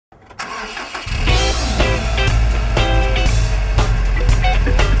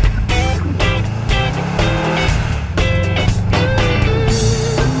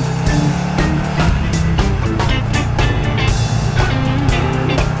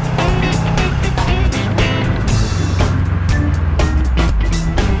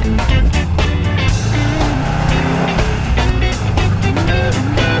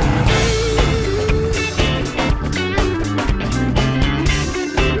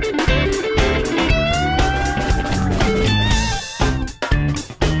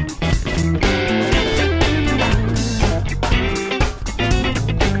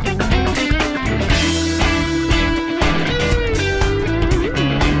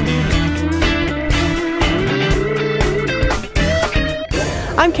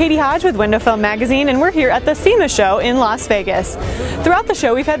I'm Katie Hodge with Window Film Magazine, and we're here at the SEMA show in Las Vegas. Throughout the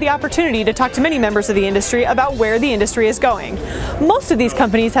show, we've had the opportunity to talk to many members of the industry about where the industry is going. Most of these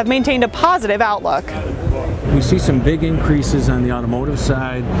companies have maintained a positive outlook. We see some big increases on the automotive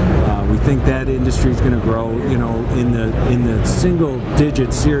side. We think that industry is going to grow, in the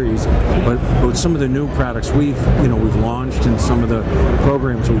single-digit series. But with some of the new products we've launched and some of the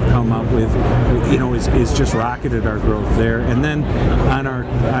programs we've come up with, is just rocketed our growth there. And then on our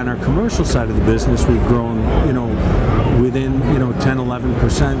commercial side of the business, we've grown, within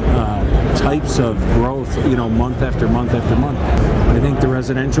 10-11% types of growth, month after month after month. I think the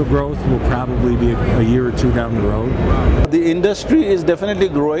residential growth will probably be a year or two down the road. The industry is definitely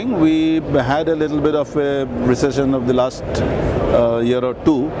growing. We had a little bit of a recession of the last year or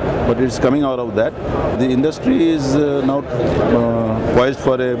two, but it's coming out of that. The industry is now poised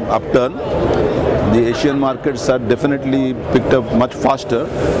for an upturn. The Asian markets are definitely picked up much faster,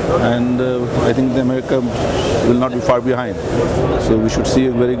 and I think America will not be far behind. So we should see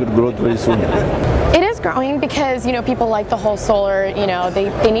a very good growth very soon. It is growing because people like the whole solar,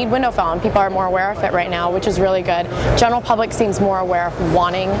 they need window film. People are more aware of it right now, which is really good. General public seems more aware of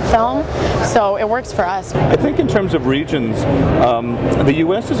wanting film, so it works for us. I think in terms of regions, the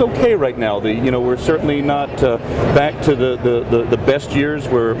U.S. is okay right now. We're certainly not back to the best years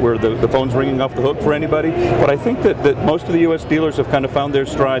where the phone's ringing off the hook for anybody, but I think that most of the U.S. dealers have kind of found their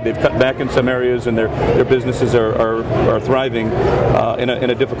stride. They've cut back in some areas, and their businesses are thriving in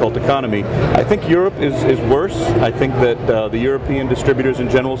a difficult economy. I think Europe is worse. I think that the European distributors in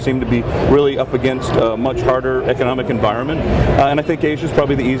general seem to be really up against a much harder economic environment, and I think Asia is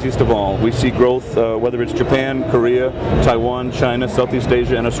probably the easiest of all. We see growth, whether it's Japan, Korea, Taiwan, China, Southeast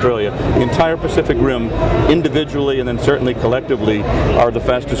Asia, and Australia. The entire Pacific Rim, individually and then certainly collectively, are the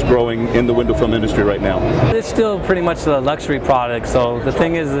fastest growing in the window film industry right now. It's still pretty much a luxury product, so the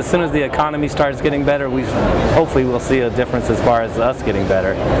thing is, as soon as the economy starts getting better, hopefully we'll see a difference as far as us getting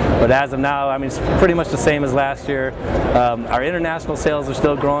better. But as of now, I mean, it's pretty much the same as last year. Our international sales are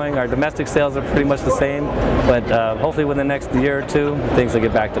still growing. Our domestic sales are pretty much the same, but hopefully within the next year or two, things will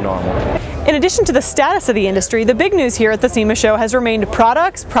get back to normal. In addition to the status of the industry, the big news here at the SEMA show has remained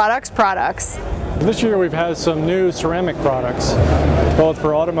products, products, products. This year we've had some new ceramic products, both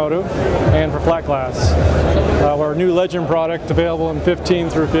for automotive and for flat glass. Our new Legend product available in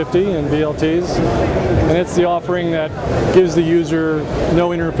 15 through 50 in VLTs, and it's the offering that gives the user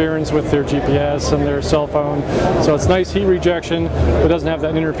no interference with their GPS and their cell phone. So it's nice heat rejection, but doesn't have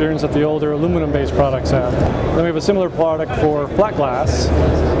that interference that the older aluminum-based products have. Then we have a similar product for flat glass,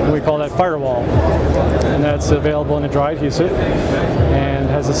 and we call that Firewall, and that's available in a dry adhesive and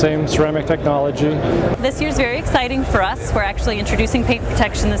has the same ceramic technology. This year's very exciting for us. We're actually introducing paint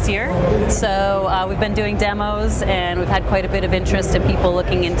protection this year. So we've been doing demos, and we've had quite a bit of interest in people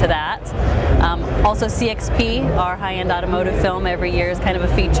looking into that. Also CXP, our high-end automotive film, every year is kind of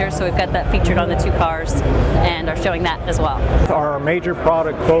a feature, so we've got that featured on the two cars and are showing that as well. Our major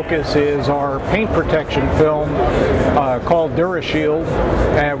product focus is our paint protection film called DuraShield,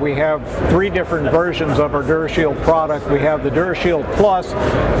 and we have three different versions of our DuraShield product. We have the DuraShield Plus,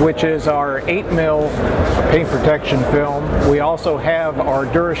 which is our 8mm paint protection film. We also have our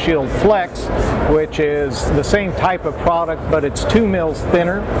DuraShield Flex, which is the same type of product, but it's 2 mils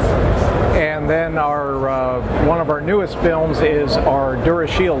thinner. And then one of our newest films is our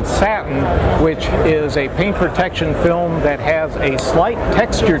DuraShield Satin, which is a paint protection film that has a slight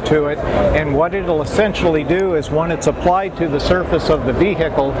texture to it, and what it'll essentially do is when it's applied to the surface of the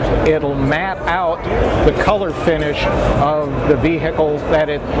vehicle, it'll matte out the color finish of the vehicle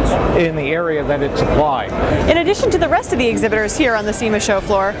in the area that it's applied. In addition to the rest of the exhibitors here on the SEMA show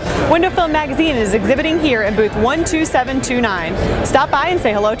floor, Window Film Magazine is exhibiting here in booth 12729. Stop by and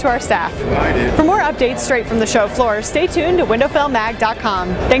say hello to our staff. For more updates straight from the show floor, stay tuned to windowfilmmag.com.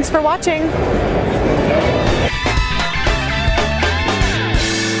 Thanks for watching.